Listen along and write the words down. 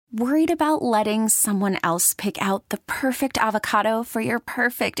Worried about letting someone else pick out the perfect avocado for your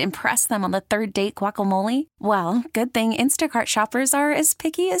perfect impress them on the third date guacamole? Well, good thing Instacart shoppers are as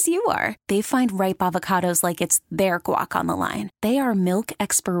picky as you are. They find ripe avocados like it's their guac on the line. They are milk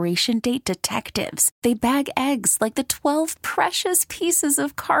expiration date detectives. They bag eggs like the 12 precious pieces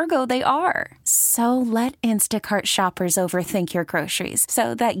of cargo they are. So let Instacart shoppers overthink your groceries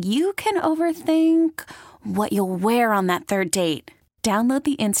so that you can overthink what you'll wear on that third date. Download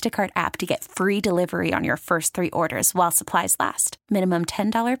the Instacart app to get free delivery on your first 3 orders while supplies last. Minimum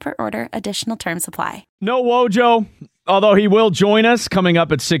 $10 per order. Additional terms apply. No Wojo, although he will join us coming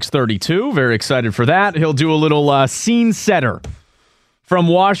up at 6:32. Very excited for that. He'll do a little scene setter from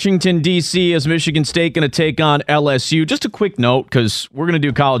Washington, D.C. as Michigan State going to take on LSU. Just a quick note, because we're going to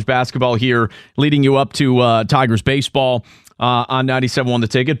do college basketball here leading you up to Tigers baseball on 97.1 The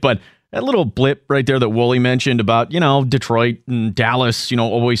Ticket. But that little blip right there that Wooly mentioned about, Detroit and Dallas,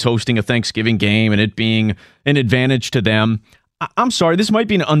 always hosting a Thanksgiving game and it being an advantage to them. I'm sorry, this might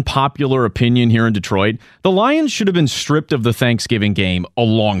be an unpopular opinion here in Detroit. The Lions should have been stripped of the Thanksgiving game a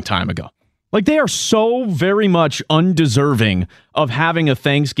long time ago. Like, they are so very much undeserving of having a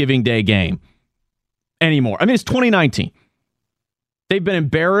Thanksgiving Day game anymore. I mean, it's 2019. They've been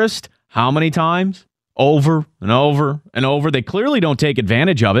embarrassed how many times? Over and over and over. They clearly don't take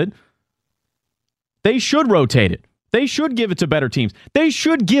advantage of it. They should rotate it. They should give it to better teams. They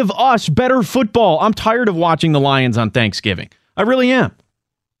should give us better football. I'm tired of watching the Lions on Thanksgiving. I really am.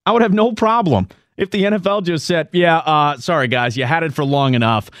 I would have no problem if the NFL just said, sorry, guys, you had it for long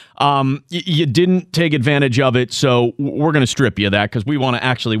enough. You didn't take advantage of it, so we're going to strip you of that because we want to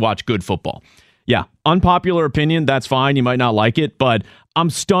actually watch good football. Yeah, unpopular opinion, that's fine. You might not like it, but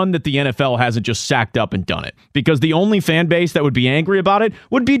I'm stunned that the NFL hasn't just sacked up and done it, because the only fan base that would be angry about it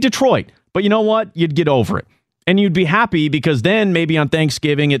would be Detroit. But you know what? You'd get over it. And you'd be happy because then maybe on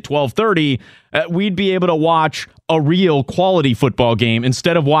Thanksgiving at 12:30, we'd be able to watch a real quality football game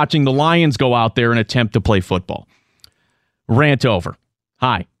instead of watching the Lions go out there and attempt to play football. Rant over.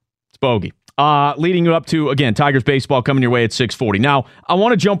 Hi, it's Bogey. Leading you up to, again, Tigers baseball coming your way at 6:40. Now, I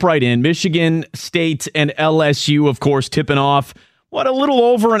want to jump right in. Michigan State and LSU, of course, tipping off, a little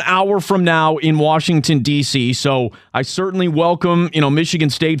over an hour from now in Washington, D.C. So I certainly welcome, Michigan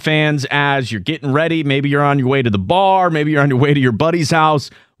State fans as you're getting ready. Maybe you're on your way to the bar. Maybe you're on your way to your buddy's house.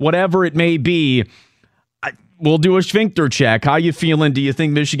 Whatever it may be, we'll do a sphincter check. How you feeling? Do you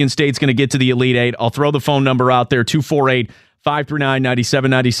think Michigan State's going to get to the Elite Eight? I'll throw the phone number out there,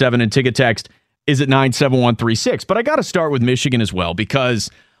 248-539-9797, and ticket text is at 97136. But I got to start with Michigan as well,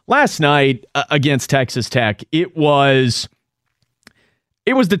 because last night against Texas Tech, it was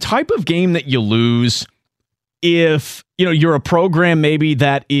the type of game that you lose if, you're a program maybe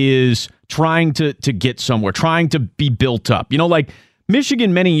that is trying to get somewhere, trying to be built up. Like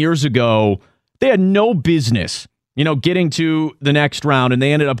Michigan many years ago, they had no business, getting to the next round, and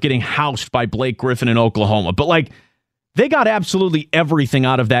they ended up getting housed by Blake Griffin in Oklahoma. But they got absolutely everything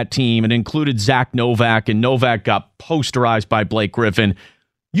out of that team, and included Zach Novak, and Novak got posterized by Blake Griffin.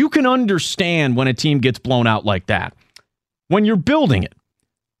 You can understand when a team gets blown out like that when you're building it.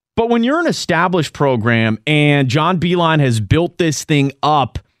 But when you're an established program and John Beilein has built this thing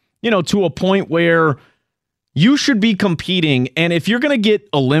up, to a point where you should be competing, and if you're going to get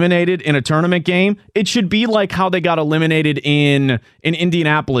eliminated in a tournament game, it should be like how they got eliminated in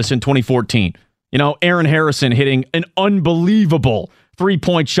Indianapolis in 2014. Aaron Harrison hitting an unbelievable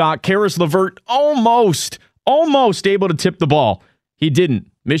three-point shot. Karis LeVert almost able to tip the ball. He didn't.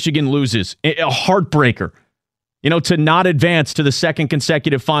 Michigan loses. A heartbreaker. To not advance to the second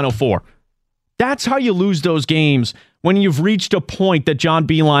consecutive Final Four. That's how you lose those games, when you've reached a point that John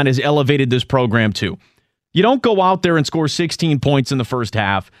Beilein has elevated this program to. You don't go out there and score 16 points in the first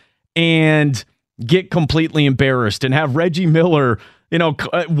half and get completely embarrassed and have Reggie Miller,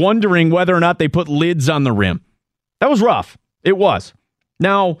 wondering whether or not they put lids on the rim. That was rough. It was.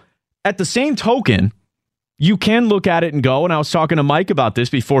 Now, at the same token, you can look at it and go, and I was talking to Mike about this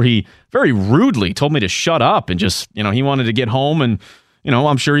before he very rudely told me to shut up and just, he wanted to get home, and,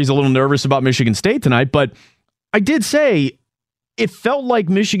 I'm sure he's a little nervous about Michigan State tonight, but I did say it felt like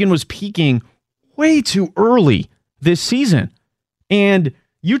Michigan was peaking way too early this season. And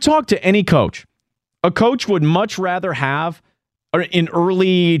you talk to any coach, a coach would much rather have an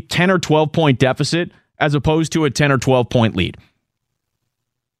early 10 or 12 point deficit as opposed to a 10 or 12 point lead.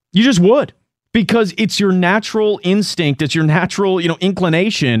 You just would. Because it's your natural instinct, it's your natural,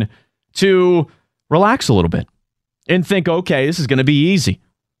 inclination to relax a little bit and think, okay, this is going to be easy.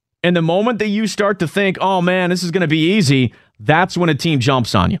 And the moment that you start to think, oh man, this is going to be easy, that's when a team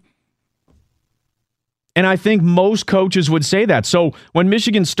jumps on you. And I think most coaches would say that. So when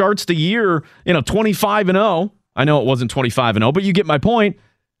Michigan starts the year, 25-0, I know it wasn't 25-0, but you get my point.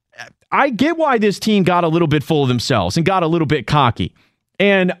 I get why this team got a little bit full of themselves and got a little bit cocky.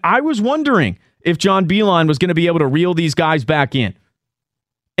 And I was wondering if John Beilein was going to be able to reel these guys back in.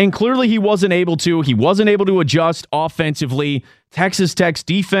 And clearly he wasn't able to. He wasn't able to adjust offensively. Texas Tech's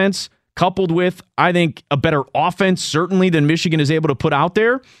defense, coupled with, I think, a better offense, certainly, than Michigan is able to put out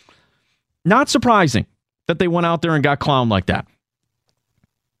there. Not surprising that they went out there and got clowned like that.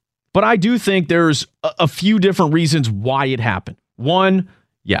 But I do think there's a few different reasons why it happened. One,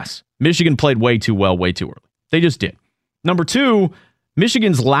 yes, Michigan played way too well, way too early. They just did. Number two,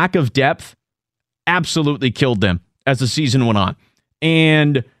 Michigan's lack of depth absolutely killed them as the season went on.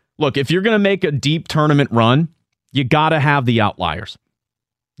 And look, if you're going to make a deep tournament run, you got to have the outliers.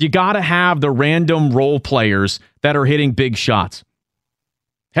 You got to have the random role players that are hitting big shots.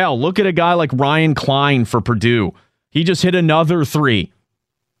 Hell, look at a guy like Ryan Klein for Purdue. He just hit another 3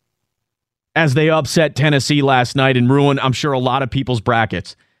 as they upset Tennessee last night and ruined, I'm sure, a lot of people's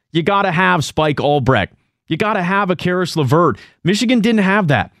brackets. You got to have Spike Albrecht. You got to have a Karis LeVert. Michigan didn't have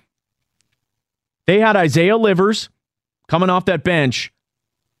that. They had Isaiah Livers coming off that bench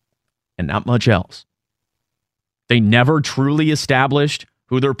and not much else. They never truly established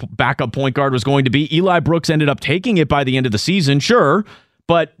who their backup point guard was going to be. Eli Brooks ended up taking it by the end of the season, sure,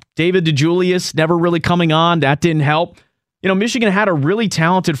 but David DeJulius never really coming on. That didn't help. Michigan had a really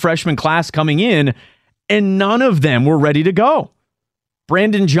talented freshman class coming in, and none of them were ready to go.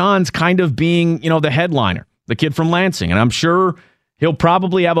 Brandon Johns kind of being, the headliner, the kid from Lansing, and I'm sure he'll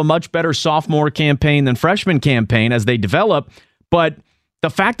probably have a much better sophomore campaign than freshman campaign as they develop, but the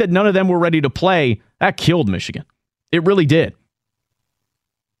fact that none of them were ready to play, that killed Michigan. It really did.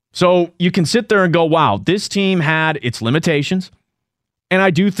 So you can sit there and go, wow, this team had its limitations, and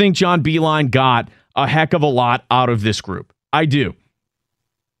I do think John Beilein got a heck of a lot out of this group. I do.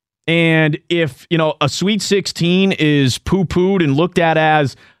 And if, a Sweet 16 is poo-pooed and looked at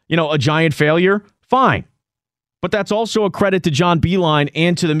as, a giant failure, fine. But that's also a credit to John Beilein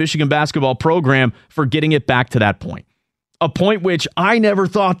and to the Michigan basketball program for getting it back to that point. A point which I never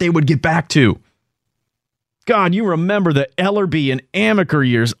thought they would get back to. God, you remember the Ellerbe and Amaker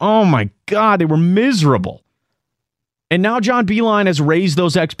years. Oh my God, they were miserable. And now John Beilein has raised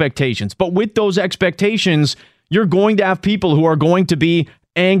those expectations. But with those expectations, you're going to have people who are going to be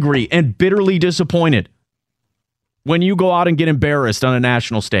angry and bitterly disappointed when you go out and get embarrassed on a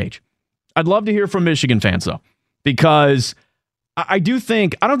national stage. I'd love to hear from Michigan fans, though, because I don't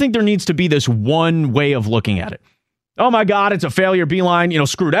think there needs to be this one way of looking at it. Oh my God, it's a failure. Beilein,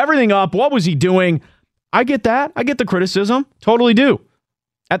 screwed everything up. What was he doing? I get that. I get the criticism. Totally do.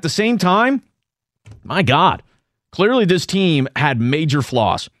 At the same time, my God, clearly this team had major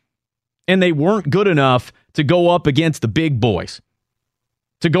flaws, and they weren't good enough to go up against the big boys,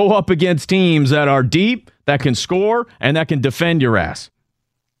 to go up against teams that are deep, that can score, and that can defend your ass.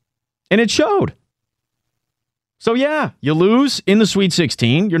 And it showed. So yeah, you lose in the Sweet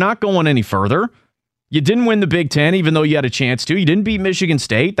 16. You're not going any further. You didn't win the Big Ten, even though you had a chance to. You didn't beat Michigan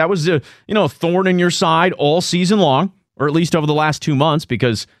State. That was a thorn in your side all season long, or at least over the last 2 months,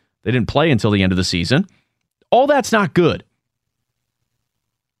 because they didn't play until the end of the season. All that's not good.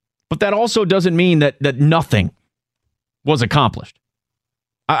 But that also doesn't mean that nothing was accomplished.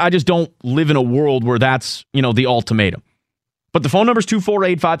 I just don't live in a world where that's, the ultimatum. But the phone number is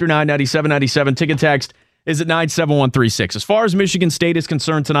 248-539-9797. Ticket text is at 97136. As far as Michigan State is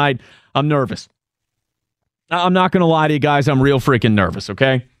concerned tonight, I'm nervous. I'm not going to lie to you guys. I'm real freaking nervous,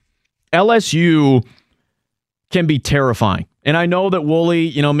 okay? LSU can be terrifying. And I know that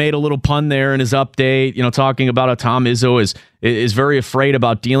Wooly, made a little pun there in his update, talking about how Tom Izzo is very afraid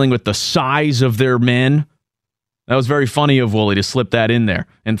about dealing with the size of their men. That was very funny of Wooly to slip that in there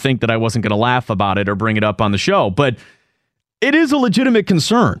and think that I wasn't going to laugh about it or bring it up on the show. But it is a legitimate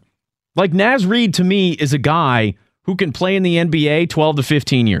concern. Like, Naz Reid, to me, is a guy who can play in the NBA 12 to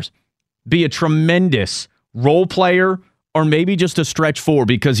 15 years, be a tremendous role player, or maybe just a stretch four,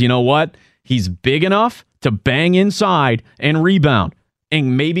 because you know what? He's big enough to bang inside and rebound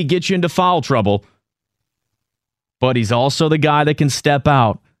and maybe get you into foul trouble. But he's also the guy that can step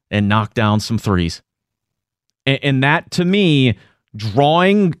out and knock down some threes. And that, to me,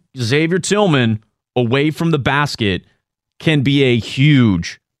 drawing Xavier Tillman away from the basket can be a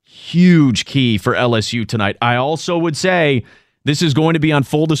huge, huge key for LSU tonight. I also would say this is going to be on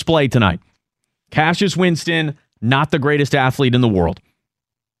full display tonight. Cassius Winston, not the greatest athlete in the world.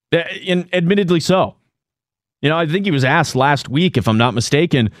 And admittedly so. I think he was asked last week, if I'm not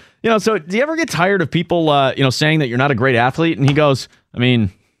mistaken, so do you ever get tired of people, saying that you're not a great athlete? And he goes,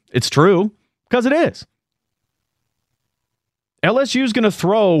 it's true, because it is. LSU is going to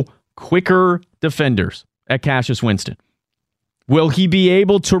throw quicker defenders at Cassius Winston. Will he be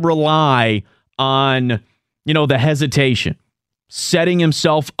able to rely on, the hesitation, setting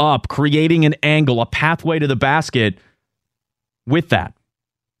himself up, creating an angle, a pathway to the basket with that?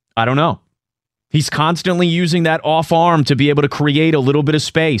 I don't know. He's constantly using that off arm to be able to create a little bit of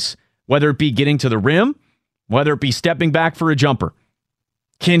space, whether it be getting to the rim, whether it be stepping back for a jumper.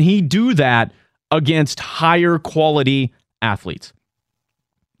 Can he do that against higher quality athletes?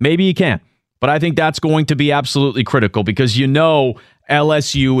 Maybe he can, but I think that's going to be absolutely critical because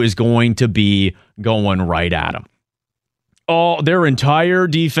LSU is going to be going right at him. Their entire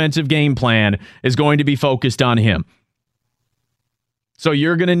defensive game plan is going to be focused on him. So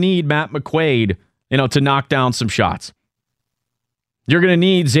you're going to need Matt McQuaid, to knock down some shots. You're going to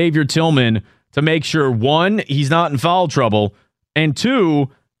need Xavier Tillman to make sure, one, he's not in foul trouble, and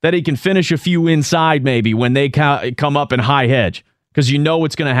two, that he can finish a few inside maybe when they come up in high hedge, because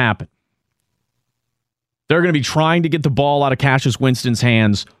it's going to happen. They're going to be trying to get the ball out of Cassius Winston's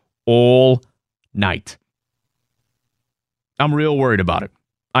hands all night. I'm real worried about it.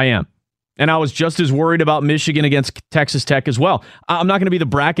 I am. And I was just as worried about Michigan against Texas Tech as well. I'm not going to be the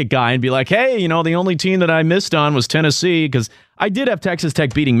bracket guy and be like, hey, the only team that I missed on was Tennessee, because I did have Texas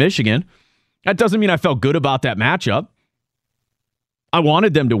Tech beating Michigan. That doesn't mean I felt good about that matchup. I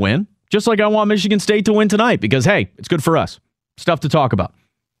wanted them to win, just like I want Michigan State to win tonight, because, hey, it's good for us. Stuff to talk about.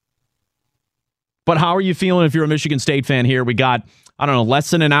 But how are you feeling if you're a Michigan State fan here? We got, less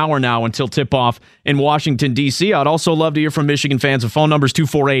than an hour now until tip-off in Washington, D.C. I'd also love to hear from Michigan fans. The phone number is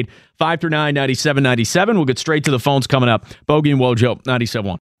 248-539-9797. We'll get straight to the phones coming up. Bogey and Wojo,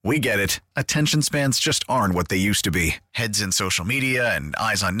 97.1. We get it. Attention spans just aren't what they used to be. Heads in social media and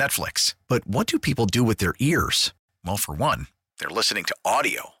eyes on Netflix. But what do people do with their ears? Well, for one, they're listening to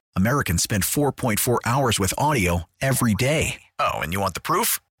audio. Americans spend 4.4 hours with audio every day. Oh, and you want the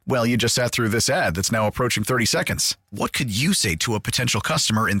proof? Well, you just sat through this ad that's now approaching 30 seconds. What could you say to a potential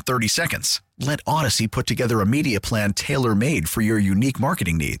customer in 30 seconds? Let Odyssey put together a media plan tailor-made for your unique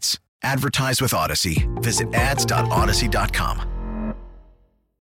marketing needs. Advertise with Odyssey. Visit ads.odyssey.com.